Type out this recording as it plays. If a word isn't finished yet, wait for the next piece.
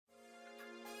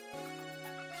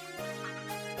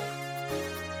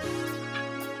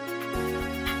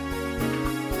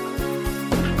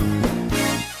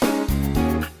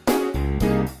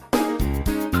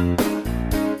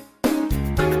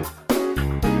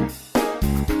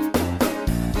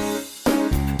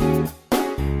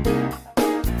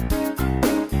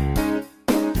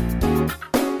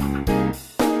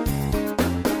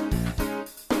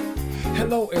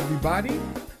everybody.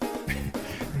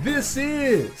 This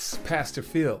is Pastor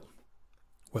Phil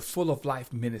with Full of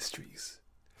Life Ministries.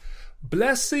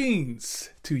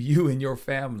 Blessings to you and your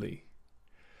family.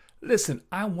 Listen,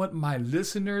 I want my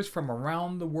listeners from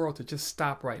around the world to just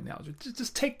stop right now.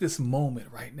 Just take this moment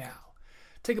right now.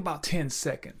 Take about 10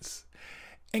 seconds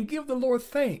and give the Lord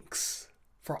thanks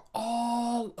for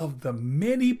all of the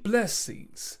many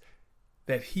blessings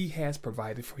that He has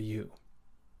provided for you.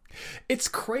 It's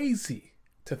crazy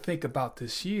to think about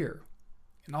this year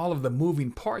and all of the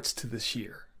moving parts to this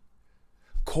year.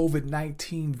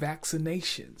 COVID-19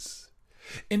 vaccinations,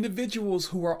 individuals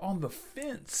who are on the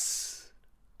fence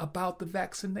about the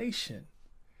vaccination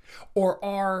or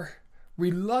are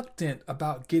reluctant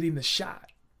about getting the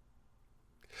shot.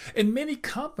 And many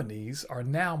companies are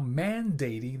now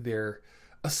mandating their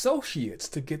associates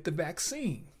to get the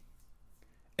vaccine.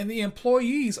 And the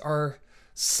employees are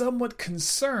somewhat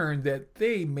concerned that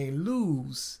they may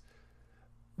lose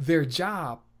their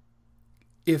job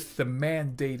if the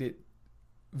mandated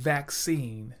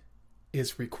vaccine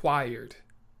is required.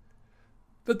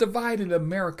 The divide in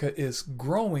America is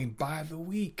growing by the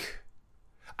week.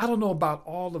 I don't know about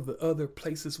all of the other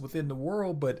places within the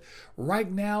world, but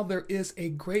right now there is a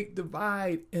great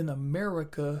divide in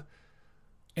America,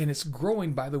 and it's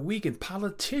growing by the week, and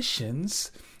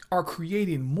politicians are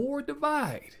creating more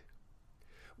divide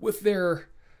with their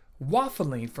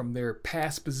waffling from their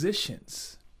past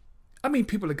positions. I mean,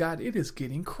 people of God, it is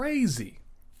getting crazy.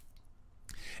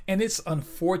 And it's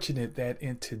unfortunate that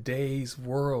in today's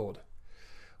world,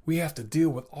 we have to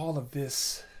deal with all of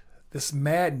this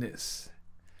madness.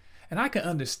 And I can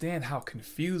understand how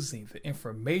confusing the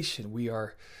information we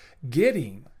are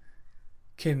getting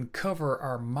can cover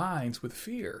our minds with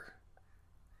fear.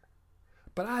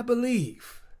 But I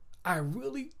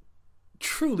really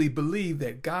truly believe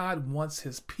that God wants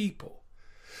His people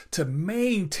to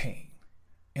maintain,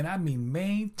 and I mean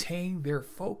maintain, their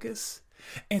focus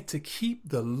and to keep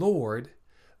the Lord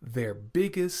their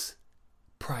biggest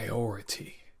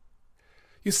priority.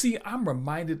 You see, I'm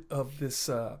reminded of this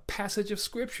passage of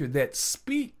scripture that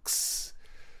speaks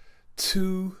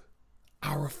to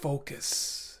our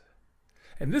focus.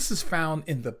 And this is found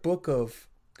in the book of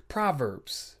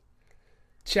Proverbs,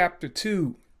 chapter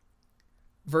 2,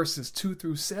 verses 2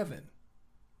 through 7.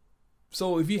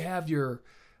 So if you have your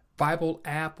Bible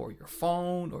app or your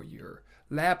phone or your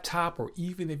laptop, or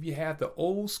even if you have the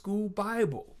old school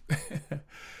Bible,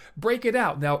 break it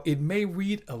out. Now, it may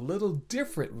read a little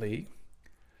differently,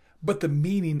 but the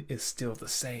meaning is still the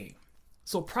same.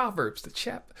 So Proverbs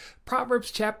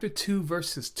chapter 2,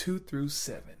 verses 2 through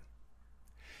 7.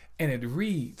 And it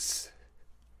reads,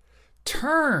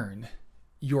 "Turn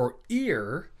your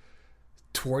ear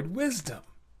toward wisdom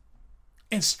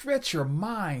and stretch your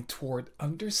mind toward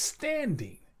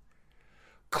understanding.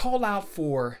 Call out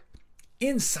for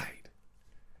insight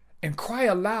and cry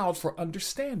aloud for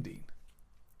understanding.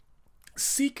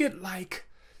 Seek it like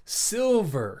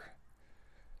silver.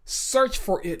 Search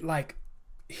for it like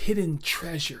hidden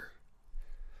treasure.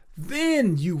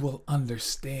 Then you will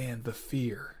understand the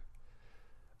fear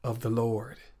of the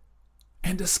Lord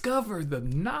and discover the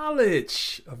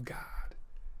knowledge of God.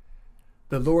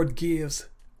 The Lord gives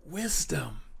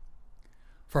wisdom.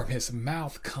 From His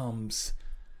mouth comes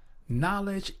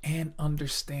knowledge and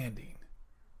understanding.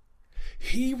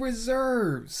 He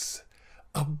reserves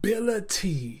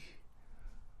ability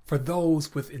for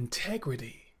those with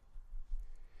integrity.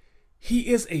 He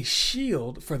is a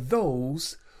shield for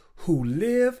those who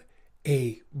live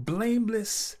a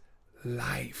blameless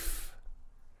life."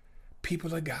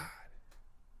 People of God,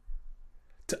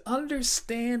 to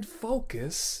understand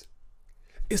focus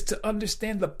is to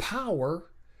understand the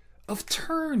power of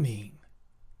turning.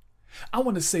 I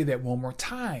want to say that one more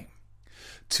time.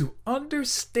 To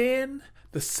understand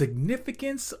the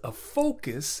significance of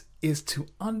focus is to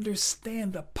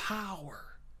understand the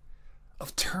power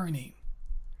of turning.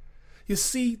 You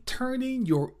see, turning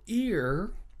your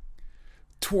ear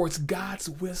towards God's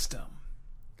wisdom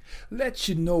lets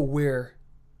you know where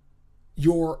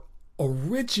your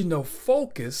original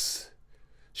focus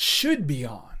should be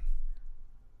on.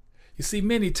 You see,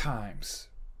 many times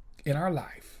in our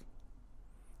life,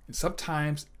 and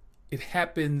sometimes it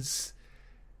happens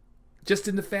just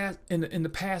in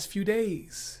the past few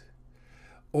days,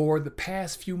 or the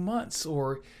past few months,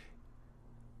 or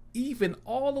even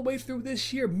all the way through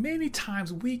this year, many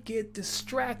times we get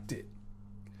distracted.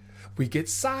 We get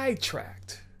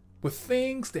sidetracked with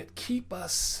things that keep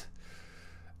us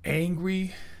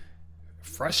angry,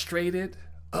 frustrated,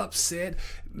 upset,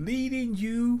 leading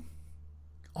you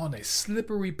on a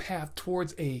slippery path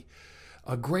towards a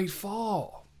great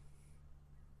fall.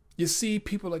 You see,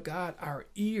 people of God, our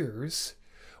ears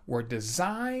were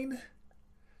designed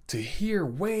to hear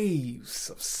waves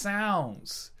of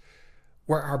sounds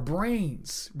where our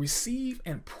brains receive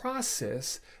and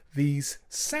process these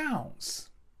sounds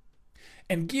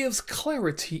and gives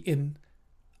clarity in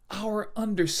our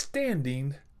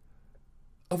understanding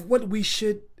of what we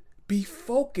should be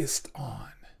focused on.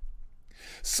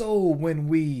 So when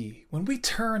we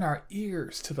turn our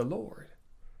ears to the Lord,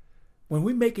 when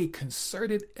we make a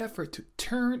concerted effort to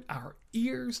turn our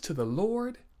ears to the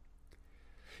Lord,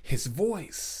 His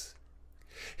voice,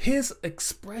 His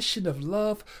expression of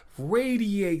love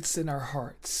radiates in our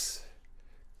hearts,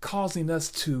 causing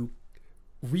us to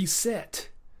reset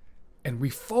and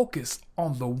refocus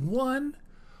on the one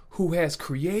who has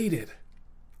created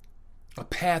a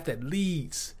path that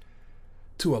leads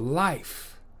to a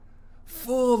life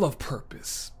full of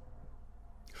purpose,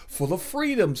 full of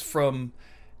freedoms from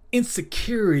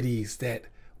insecurities that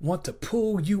want to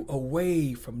pull you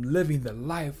away from living the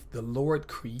life the Lord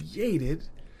created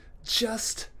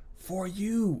just for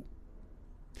you.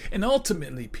 And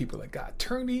ultimately, people of God,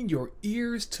 turning your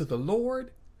ears to the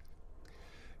Lord,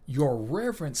 your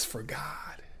reverence for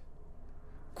God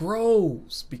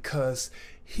grows because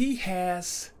He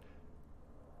has,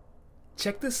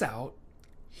 check this out,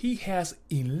 He has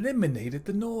eliminated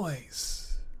the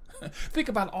noise. Think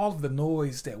about all of the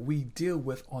noise that we deal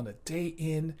with on a day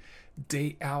in,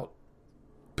 day out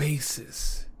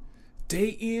basis. Day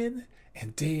in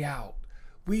and day out,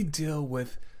 we deal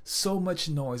with so much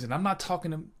noise. And I'm not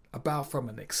talking about from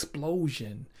an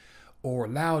explosion or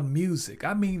loud music.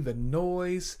 I mean the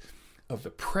noise of the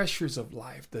pressures of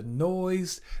life, the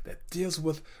noise that deals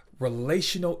with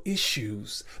relational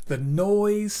issues, the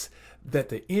noise that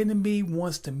the enemy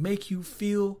wants to make you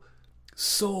feel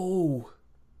so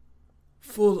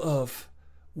full of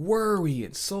worry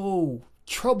and so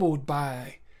troubled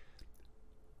by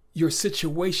your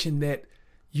situation that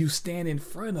you stand in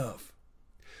front of.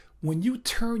 When you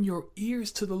turn your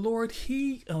ears to the Lord,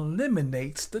 He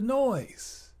eliminates the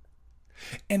noise.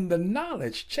 And the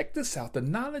knowledge, check this out, the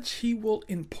knowledge He will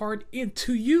impart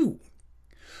into you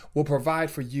will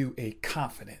provide for you a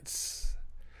confidence.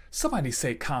 Somebody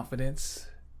say confidence.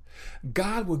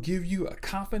 God will give you a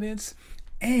confidence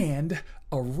and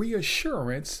a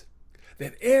reassurance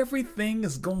that everything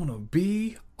is going to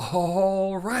be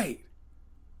all right.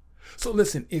 So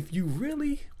listen, if you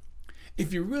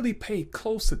really pay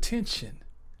close attention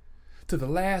to the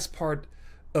last part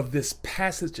of this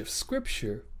passage of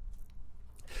scripture,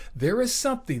 there is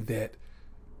something that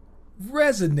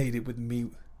resonated with me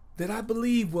that I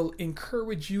believe will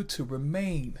encourage you to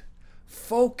remain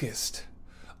focused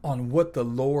on what the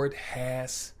Lord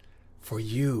has for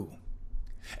you.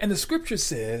 And the scripture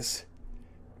says,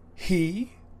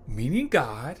 He, meaning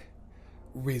God,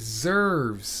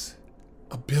 reserves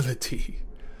ability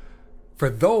for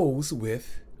those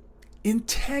with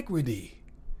integrity.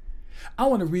 I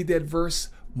want to read that verse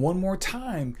one more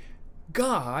time.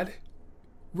 God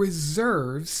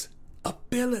reserves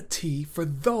ability for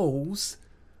those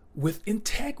with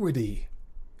integrity.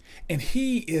 And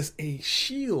He is a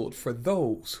shield for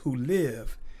those who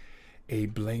live a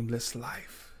blameless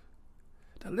life.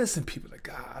 Now listen, people of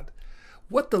God,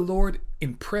 what the Lord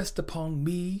impressed upon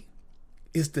me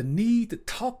is the need to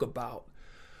talk about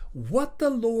what the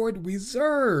Lord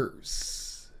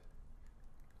reserves.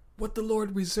 What the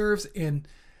Lord reserves in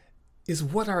is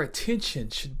what our attention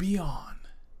should be on.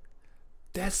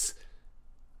 That's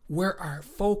where our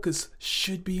focus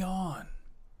should be on.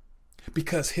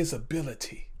 Because His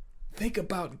ability, think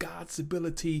about God's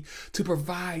ability to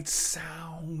provide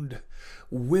sound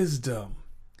wisdom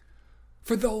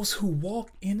for those who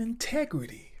walk in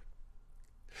integrity.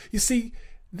 You see,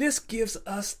 this gives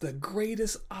us the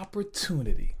greatest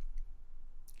opportunity.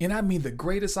 And I mean the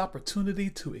greatest opportunity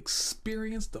to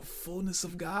experience the fullness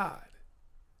of God.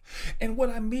 And what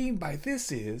I mean by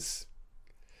this is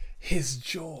His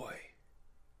joy,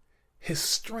 His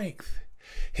strength,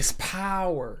 His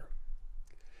power,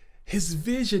 His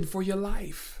vision for your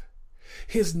life,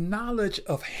 His knowledge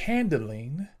of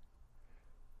handling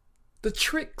the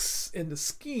tricks and the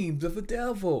schemes of the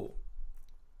devil,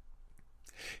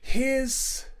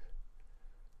 His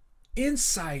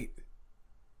insight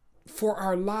for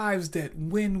our lives, that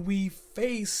when we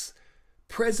face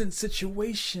present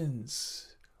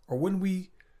situations or when we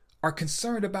are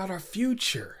concerned about our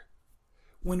future,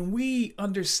 when we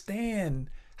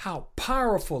understand how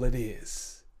powerful it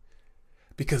is,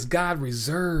 because God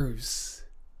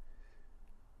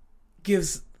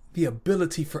gives the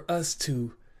ability for us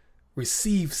to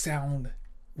receive sound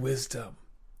wisdom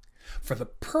for the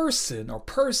person or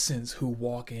persons who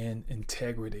walk in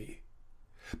integrity.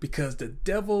 because the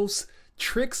devil's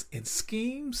tricks and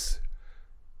schemes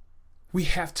we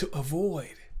have to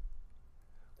avoid.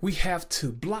 We have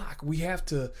to block. We have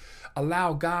to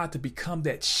allow God to become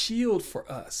that shield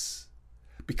for us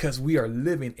because we are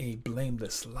living a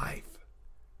blameless life.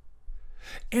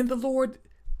 And the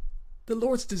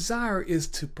Lord's desire is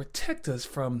to protect us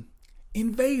from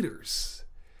invaders.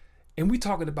 And we're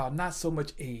talking about not so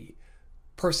much a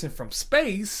person from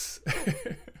space,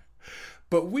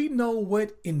 but we know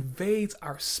what invades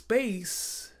our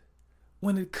space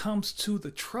when it comes to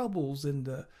the troubles and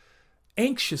the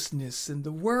anxiousness and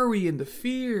the worry and the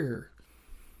fear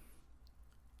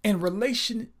and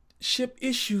relationship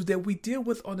issues that we deal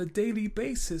with on a daily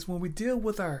basis, when we deal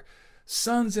with our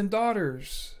sons and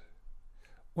daughters,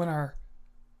 when our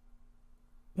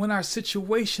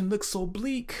situation looks so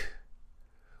bleak.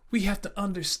 We have to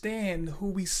understand who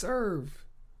we serve,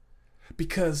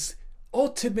 because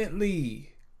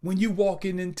ultimately, when you walk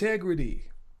in integrity,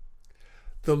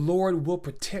 the Lord will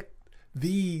protect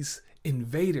these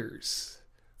invaders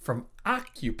from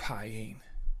occupying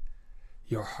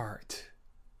your heart.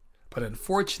 But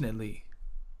unfortunately,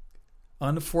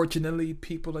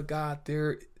 people of God,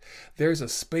 there's a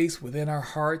space within our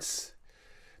hearts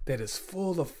that is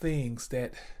full of things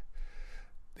that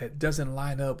doesn't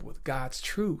line up with God's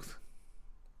truth.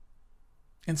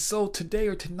 And so today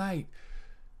or tonight,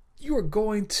 you're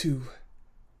going to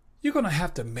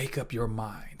have to make up your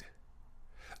mind.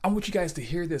 I want you guys to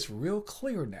hear this real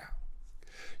clear now.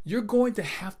 You're going to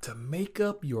have to make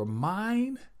up your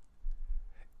mind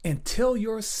and tell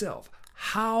yourself,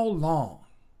 how long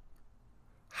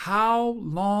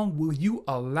will you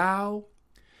allow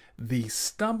these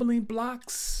stumbling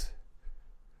blocks,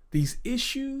 these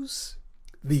issues,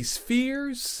 these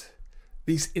fears,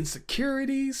 these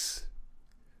insecurities,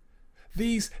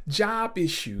 these job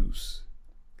issues,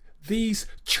 these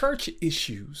church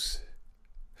issues,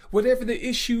 whatever the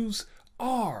issues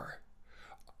are?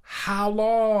 How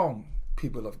long,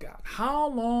 people of God, how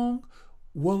long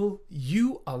will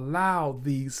you allow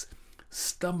these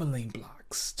stumbling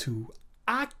blocks to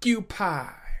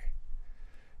occupy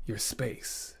your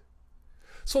space?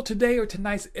 So today or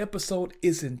tonight's episode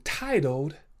is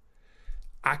entitled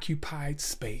Occupied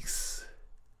Space.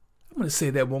 I'm going to say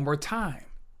that one more time.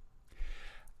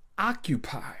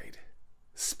 Occupied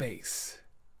space.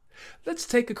 Let's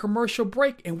take a commercial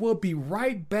break and we'll be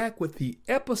right back with the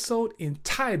episode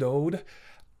entitled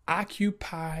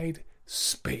Occupied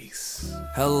Space.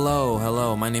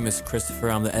 Hello. My name is Christopher.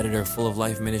 I'm the editor of Full of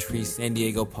Life Ministries San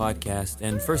Diego podcast.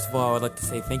 And first of all, I would like to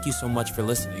say thank you so much for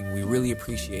listening. We really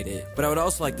appreciate it. But I would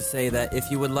also like to say that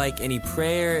if you would like any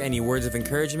prayer, any words of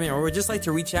encouragement, or would just like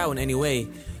to reach out in any way,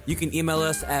 you can email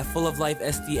us at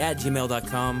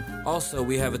fulloflifesd@gmail.com. Also,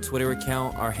 we have a Twitter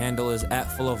account. Our handle is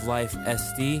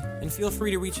 @fulloflifesd. And feel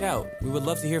free to reach out. We would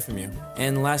love to hear from you.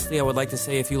 And lastly, I would like to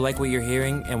say if you like what you're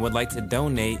hearing and would like to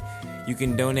donate, you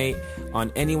can donate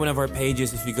on any one of our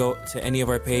pages. If you go to any of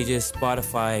our pages,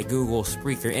 Spotify, Google,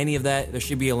 Spreaker, any of that, there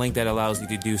should be a link that allows you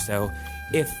to do so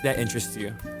if that interests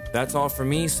you. That's all for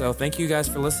me, so thank you guys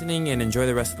for listening and enjoy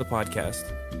the rest of the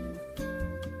podcast.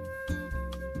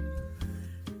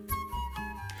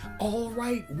 All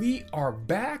right, we are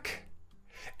back.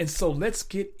 And so let's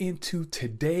get into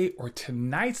today or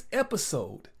tonight's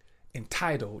episode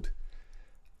entitled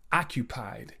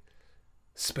Occupied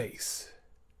Space.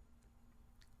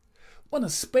 Well, a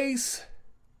space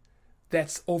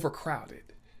that's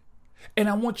overcrowded. And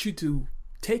I want you to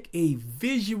take a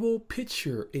visual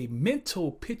picture, a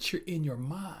mental picture in your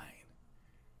mind.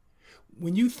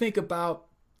 When you think about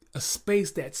a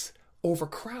space that's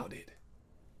overcrowded,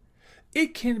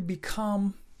 it can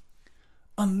become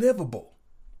unlivable,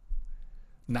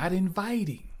 not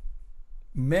inviting,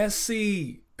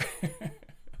 messy,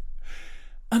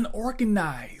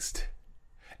 unorganized,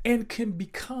 and can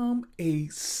become a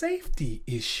safety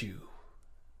issue.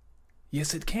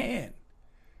 Yes, it can.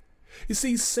 You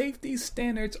see, safety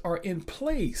standards are in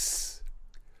place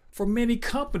for many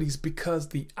companies because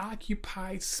the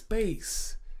occupied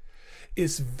space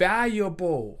is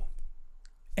valuable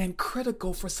and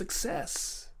critical for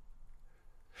success.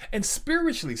 And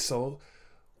spiritually so,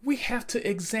 we have to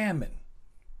examine.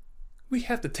 We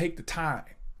have to take the time.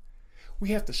 We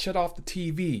have to shut off the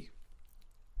TV.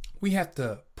 We have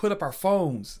to put up our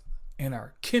phones and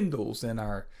our Kindles and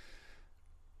our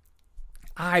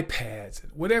iPads,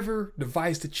 whatever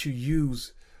device that you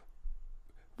use.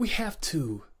 We have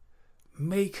to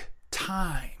make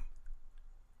time.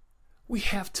 We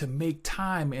have to make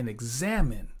time and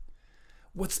examine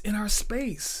what's in our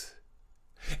space.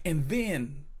 And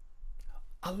then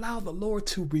allow the Lord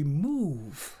to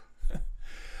remove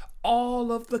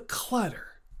all of the clutter,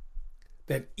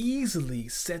 that easily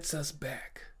sets us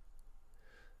back.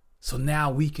 So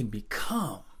now we can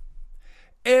become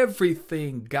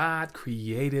everything God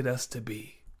created us to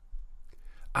be.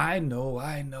 I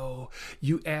know.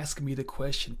 You ask me the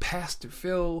question, Pastor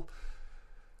Phil,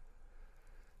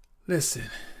 listen,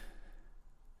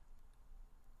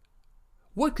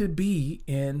 what could be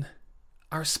in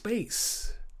our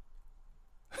space?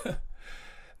 Let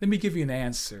me give you an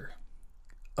answer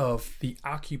of the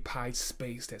occupied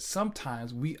space that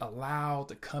sometimes we allow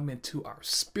to come into our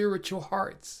spiritual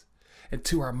hearts and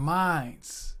to our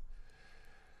minds.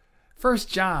 1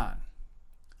 John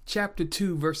chapter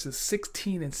 2, verses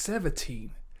 16 and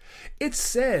 17. It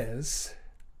says,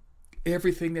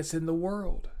 everything that's in the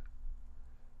world,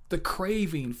 the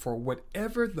craving for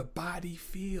whatever the body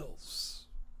feels,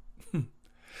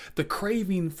 the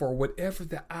craving for whatever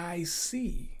the eyes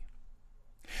see,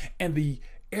 and the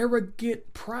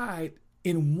arrogant pride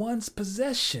in one's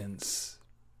possessions.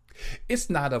 It's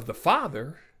not of the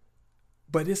Father,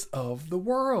 but it's of the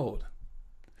world.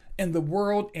 And the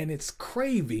world and its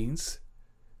cravings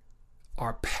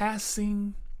are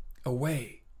passing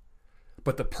away.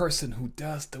 But the person who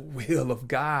does the will of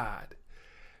God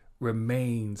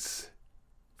remains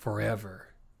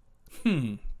forever.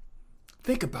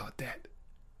 Think about that.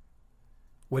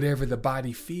 Whatever the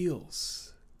body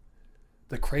feels,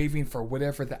 the craving for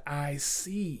whatever the eyes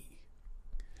see,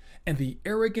 and the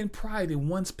arrogant pride in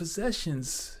one's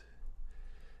possessions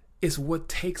is what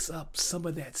takes up some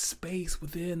of that space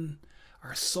within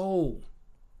our soul.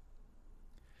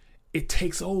 It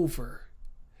takes over.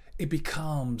 It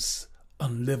becomes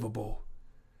unlivable.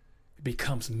 It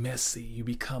becomes messy. You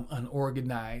become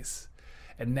unorganized.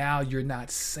 And now you're not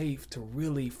safe to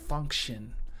really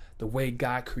function the way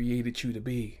God created you to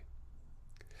be.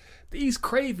 These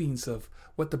cravings of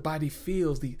what the body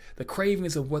feels, the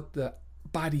cravings of what the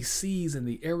body sees, and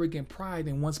the arrogant pride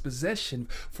in one's possession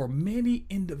for many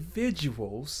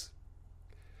individuals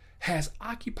has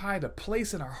occupied a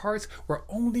place in our hearts where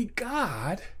only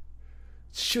God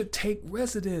should take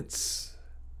residence.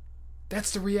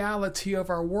 That's the reality of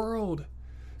our world.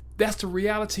 That's the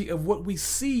reality of what we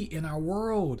see in our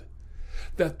world.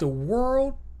 That the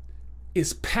world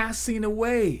is passing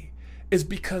away is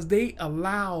because they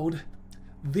allowed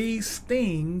these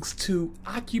things to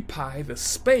occupy the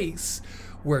space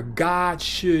where God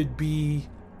should be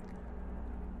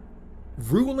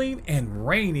ruling and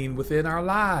reigning within our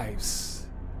lives.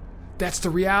 That's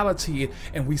the reality.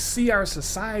 And we see our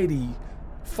society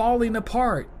falling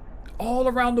apart. All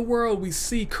around the world, we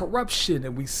see corruption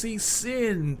and we see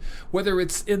sin, whether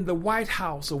it's in the White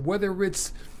House or whether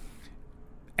it's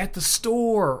at the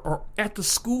store or at the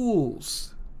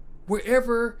schools.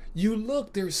 Wherever you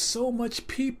look, there's so much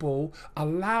people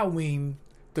allowing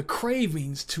the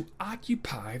cravings to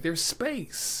occupy their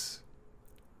space.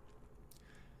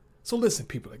 So listen,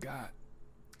 people of God,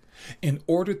 in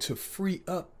order to free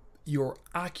up your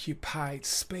occupied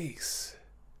space,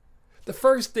 the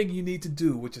first thing you need to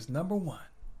do, which is number one,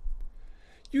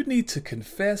 you need to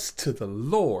confess to the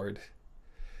Lord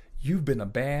you've been a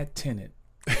bad tenant.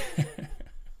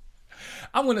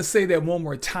 I'm going to say that one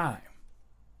more time.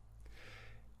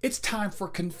 It's time for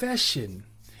confession.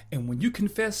 And when you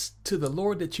confess to the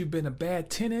Lord that you've been a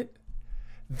bad tenant,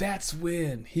 that's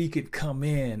when He could come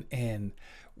in and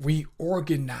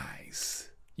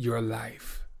reorganize your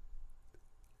life.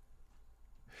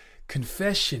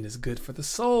 Confession is good for the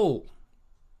soul.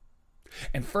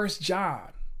 And 1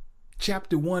 John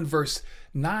chapter 1 verse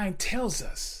 9 tells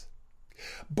us,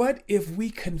 but if we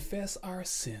confess our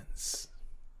sins,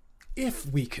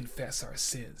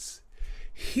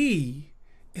 He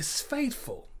is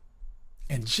faithful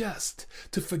and just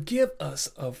to forgive us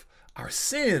of our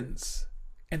sins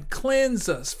and cleanse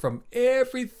us from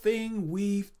everything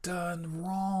we've done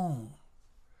wrong.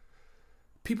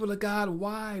 People of God,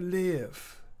 why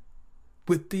live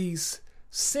with these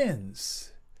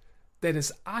sins that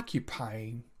is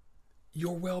occupying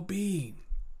your well-being?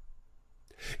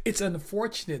 It's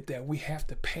unfortunate that we have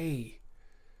to pay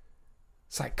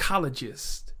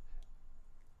psychologists.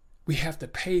 We have to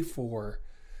pay for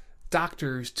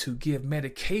doctors to give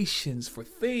medications for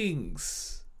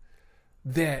things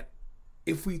that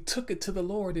if we took it to the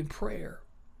Lord in prayer,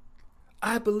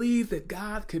 I believe that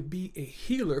God could be a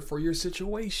healer for your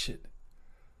situation.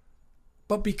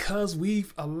 But because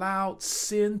we've allowed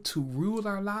sin to rule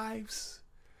our lives,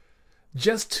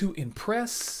 just to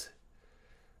impress,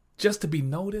 just to be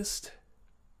noticed,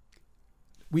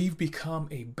 we've become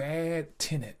a bad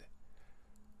tenant.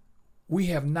 We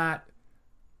have not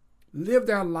lived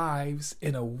our lives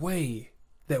in a way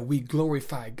that we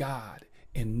glorify God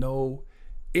in no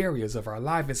areas of our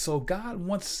life. And so God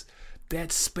wants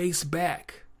that space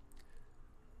back.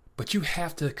 But you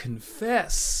have to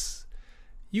confess.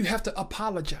 You have to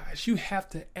apologize. You have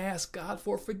to ask God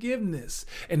for forgiveness.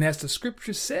 And as the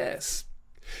scripture says,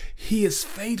 He is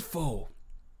faithful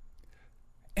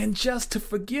and just to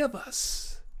forgive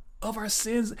us of our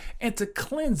sins and to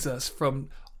cleanse us from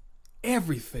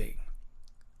everything.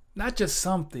 Not just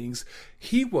some things.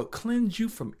 He will cleanse you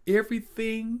from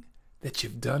everything that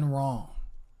you've done wrong.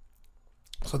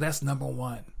 So that's number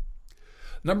one.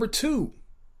 Number two,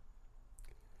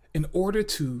 in order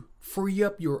to free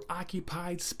up your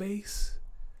occupied space,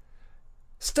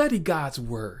 study God's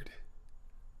word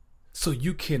so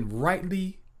you can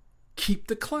rightly keep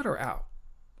the clutter out.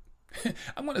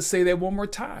 I'm going to say that one more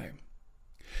time.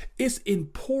 It's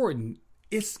important,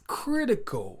 it's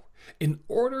critical. In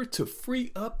order to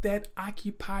free up that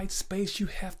occupied space, you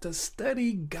have to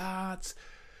study God's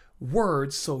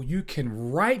word so you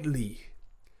can rightly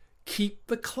keep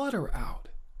the clutter out.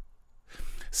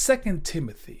 2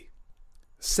 Timothy,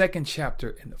 2nd chapter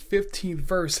in the 15th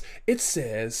verse, it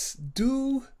says,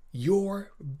 do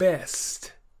your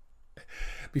best.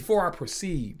 Before I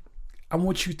proceed, I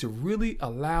want you to really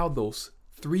allow those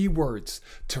 3 words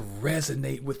to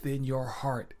resonate within your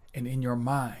heart and in your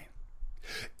mind.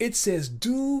 It says,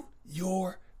 do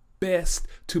your best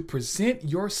to present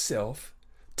yourself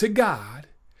to God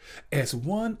as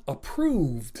one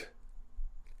approved,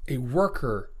 a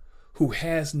worker who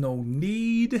has no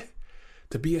need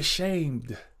to be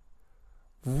ashamed,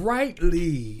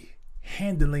 rightly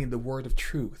handling the word of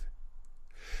truth.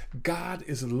 God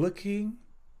is looking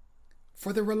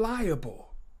for the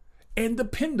reliable and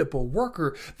dependable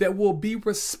worker that will be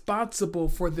responsible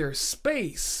for their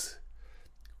space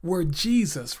where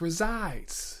Jesus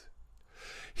resides.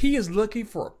 He is looking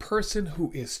for a person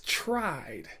who is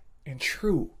tried and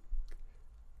true.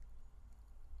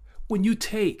 When you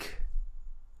take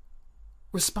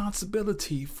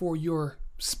responsibility for your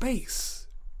space,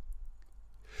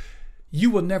 you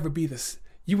will never be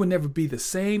the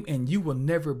same, and you will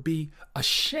never be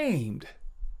ashamed,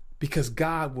 because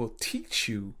God will teach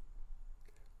you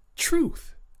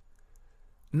truth,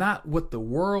 not what the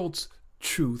world's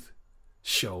truth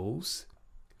shows.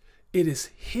 It is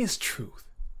His truth.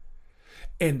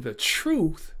 And the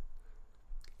truth,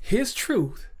 His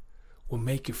truth, will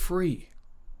make you free.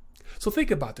 So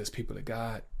think about this, people of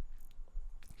God.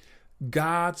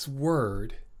 God's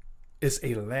word is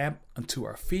a lamp unto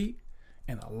our feet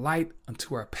and a light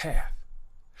unto our path.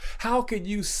 How can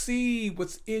you see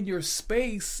what's in your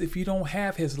space if you don't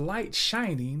have His light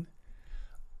shining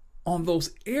on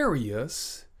those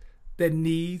areas that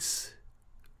needs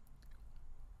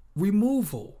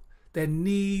removal, that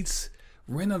needs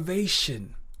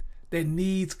renovation, that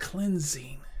needs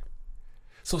cleansing?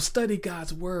 So study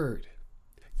God's word.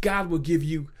 God will give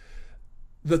you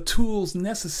the tools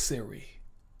necessary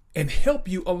and help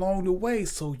you along the way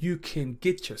so you can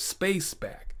get your space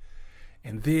back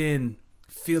and then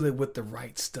fill it with the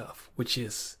right stuff, which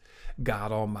is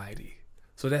God Almighty.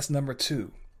 So that's number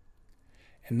 2.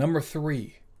 And number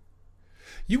 3,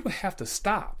 you will have to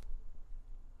stop.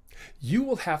 You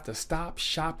will have to stop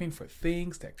shopping for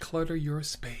things that clutter your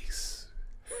space.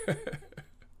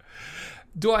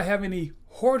 Do I have any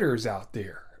hoarders out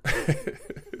there?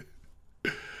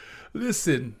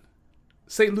 Listen,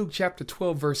 St. Luke chapter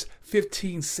 12 verse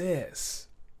 15 says,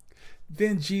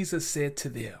 then Jesus said to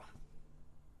them,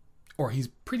 or He's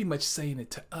pretty much saying it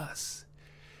to us.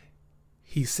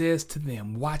 He says to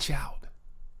them, watch out.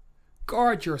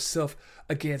 Guard yourself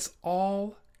against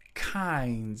all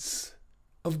kinds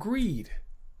of greed.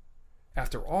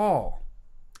 After all,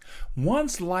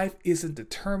 one's life isn't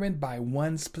determined by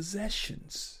one's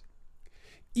possessions.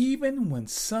 Even when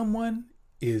someone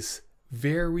is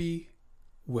very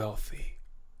wealthy.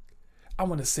 I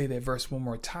want to say that verse one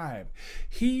more time.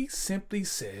 He simply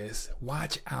says,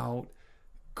 watch out,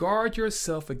 guard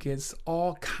yourself against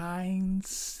all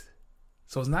kinds.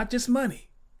 So it's not just money,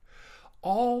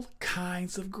 all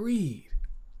kinds of greed.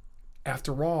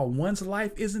 After all, one's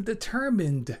life isn't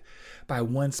determined by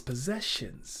one's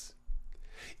possessions,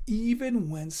 even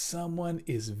when someone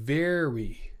is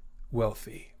very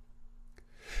wealthy.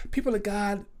 People of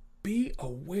God, be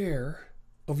aware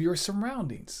of your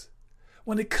surroundings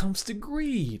when it comes to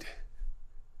greed.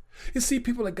 You see,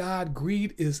 people of God,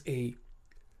 greed is a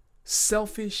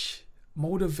selfish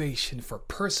motivation for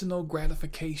personal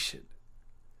gratification,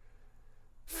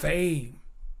 fame,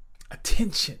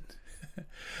 attention,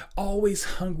 always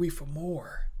hungry for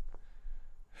more.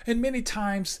 And many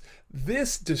times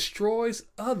this destroys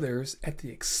others at the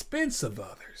expense of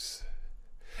others.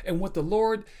 And what the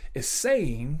Lord is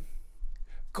saying,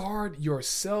 guard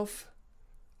yourself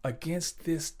against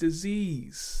this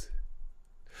disease.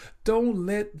 Don't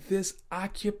let this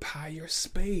occupy your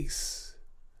space.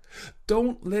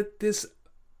 Don't let this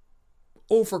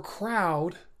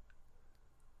overcrowd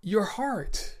your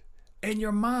heart and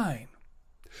your mind.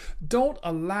 Don't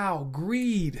allow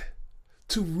greed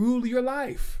to rule your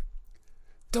life.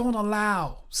 Don't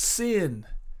allow sin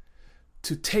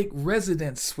to take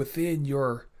residence within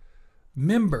your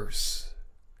members,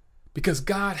 because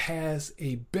God has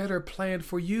a better plan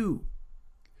for you.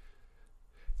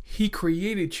 He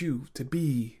created you to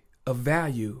be of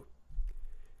value.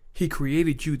 He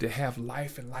created you to have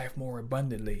life and life more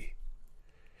abundantly.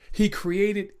 He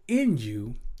created in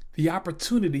you the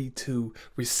opportunity to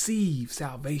receive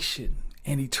salvation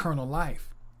and eternal life.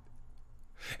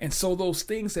 And so those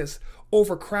things that's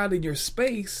overcrowding your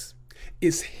space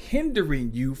is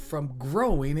hindering you from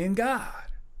growing in God.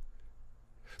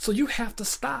 So you have to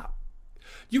stop.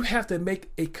 You have to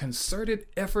make a concerted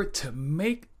effort to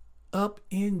make up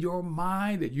in your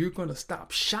mind that you're going to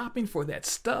stop shopping for that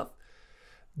stuff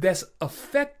that's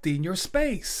affecting your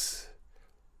space,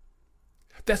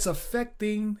 that's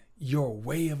affecting your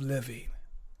way of living.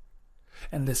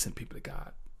 And listen, people of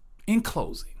God, in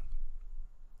closing,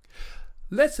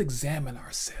 let's examine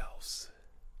ourselves.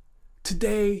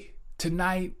 Today,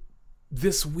 tonight,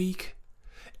 this week,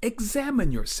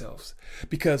 examine yourselves,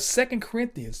 because 2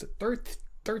 Corinthians, the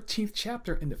 13th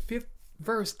chapter in the 5th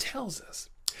verse tells us,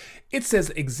 it says,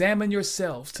 examine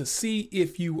yourselves to see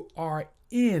if you are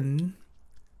in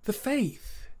the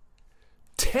faith.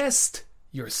 Test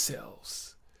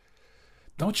yourselves.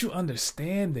 Don't you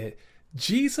understand that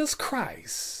Jesus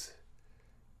Christ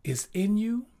is in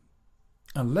you?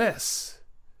 Unless,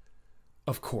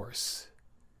 of course,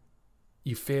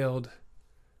 you failed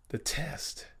the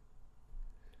test.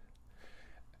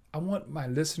 I want my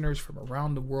listeners from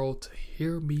around the world to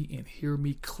hear me and hear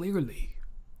me clearly.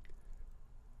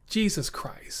 Jesus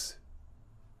Christ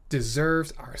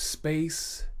deserves our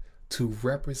space to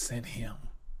represent him.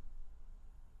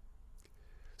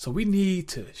 So we need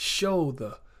to show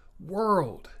the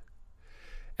world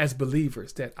as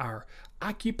believers that our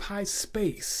occupied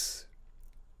space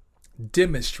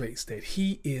demonstrates that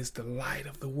he is the light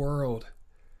of the world,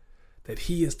 that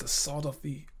he is the salt of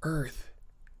the earth.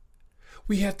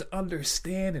 We have to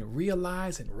understand and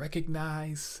realize and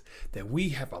recognize that we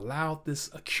have allowed this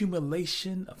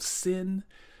accumulation of sin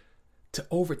to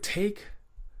overtake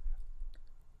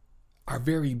our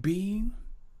very being.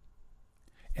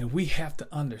 And we have to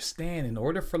understand, in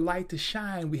order for light to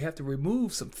shine, we have to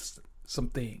remove some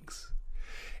things.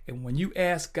 And when you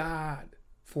ask God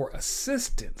for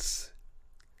assistance,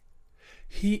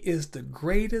 he is the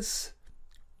greatest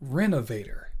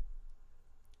renovator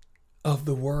of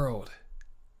the world.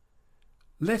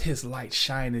 Let his light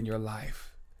shine in your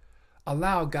life.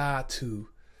 Allow God to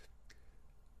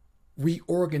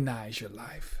reorganize your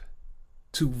life,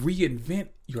 to reinvent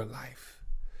your life,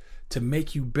 to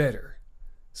make you better,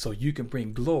 so you can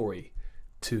bring glory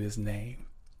to his name.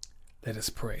 Let us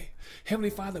pray. Heavenly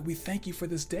Father, we thank you for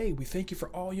this day. We thank you for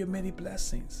all your many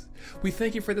blessings. We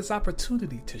thank you for this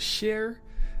opportunity to share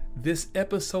this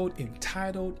episode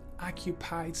entitled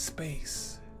Occupied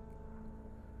Space.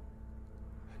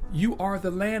 You are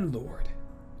the landlord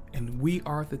and we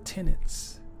are the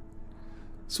tenants.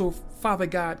 So Father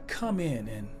God, come in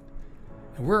and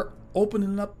we're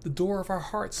opening up the door of our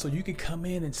hearts so you can come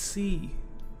in and see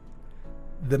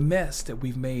the mess that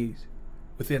we've made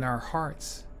within our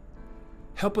hearts.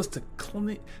 Help us to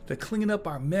clean up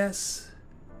our mess.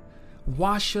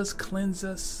 Wash us, cleanse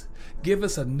us, give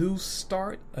us a new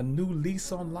start, a new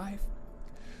lease on life,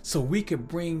 so we can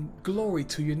bring glory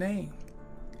to your name.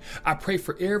 I pray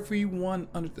for everyone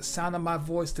under the sound of my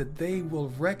voice that they will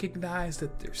recognize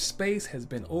that their space has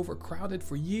been overcrowded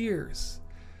for years,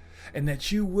 and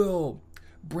that you will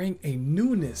bring a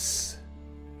newness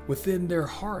within their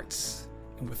hearts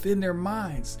and within their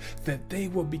minds, that they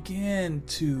will begin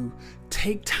to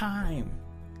take time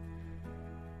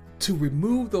to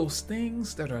remove those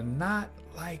things that are not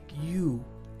like you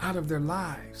out of their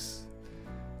lives,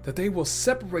 that they will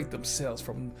separate themselves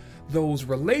from those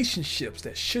relationships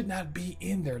that should not be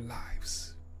in their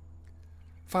lives.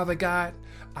 Father God,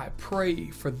 I pray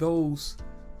for those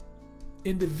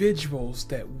individuals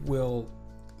that will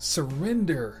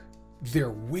surrender their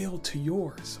will to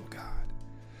yours, oh God,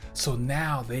 so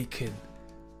now they can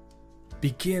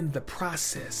begin the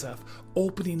process of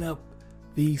opening up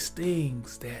these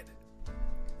things that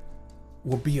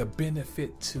will be a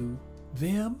benefit to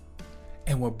them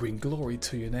and will bring glory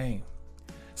to your name.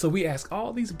 So we ask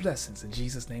all these blessings in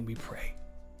Jesus' name we pray.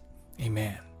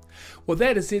 Amen. Well,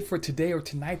 that is it for today or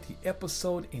tonight, the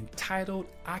episode entitled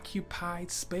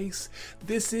Occupied Space.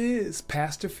 This is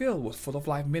Pastor Phil with Full of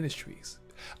Life Ministries.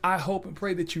 I hope and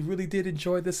pray that you really did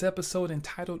enjoy this episode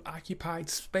entitled Occupied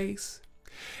Space.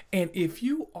 And if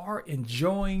you are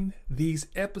enjoying these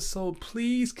episodes,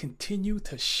 please continue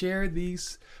to share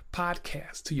these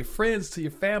podcasts to your friends, to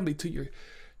your family, to your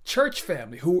church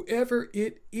family, whoever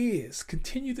it is.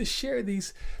 Continue to share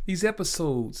these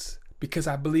episodes, because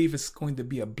I believe it's going to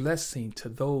be a blessing to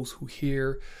those who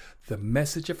hear the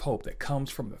message of hope that comes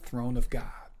from the throne of God.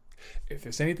 If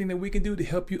there's anything that we can do to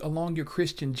help you along your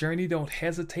Christian journey, don't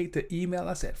hesitate to email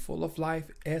us at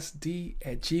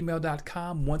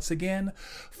fulloflifesd@gmail.com. Once again,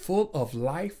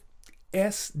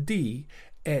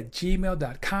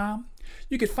 fulloflifesd@gmail.com.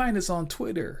 You can find us on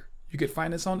Twitter. You can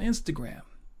find us on Instagram.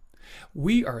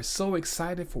 We are so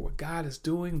excited for what God is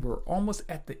doing. We're almost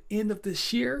at the end of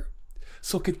this year.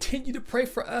 So continue to pray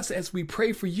for us as we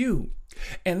pray for you.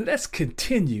 And let's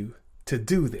continue to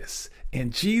do this. In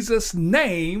Jesus'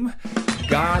 name,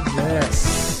 God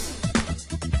bless.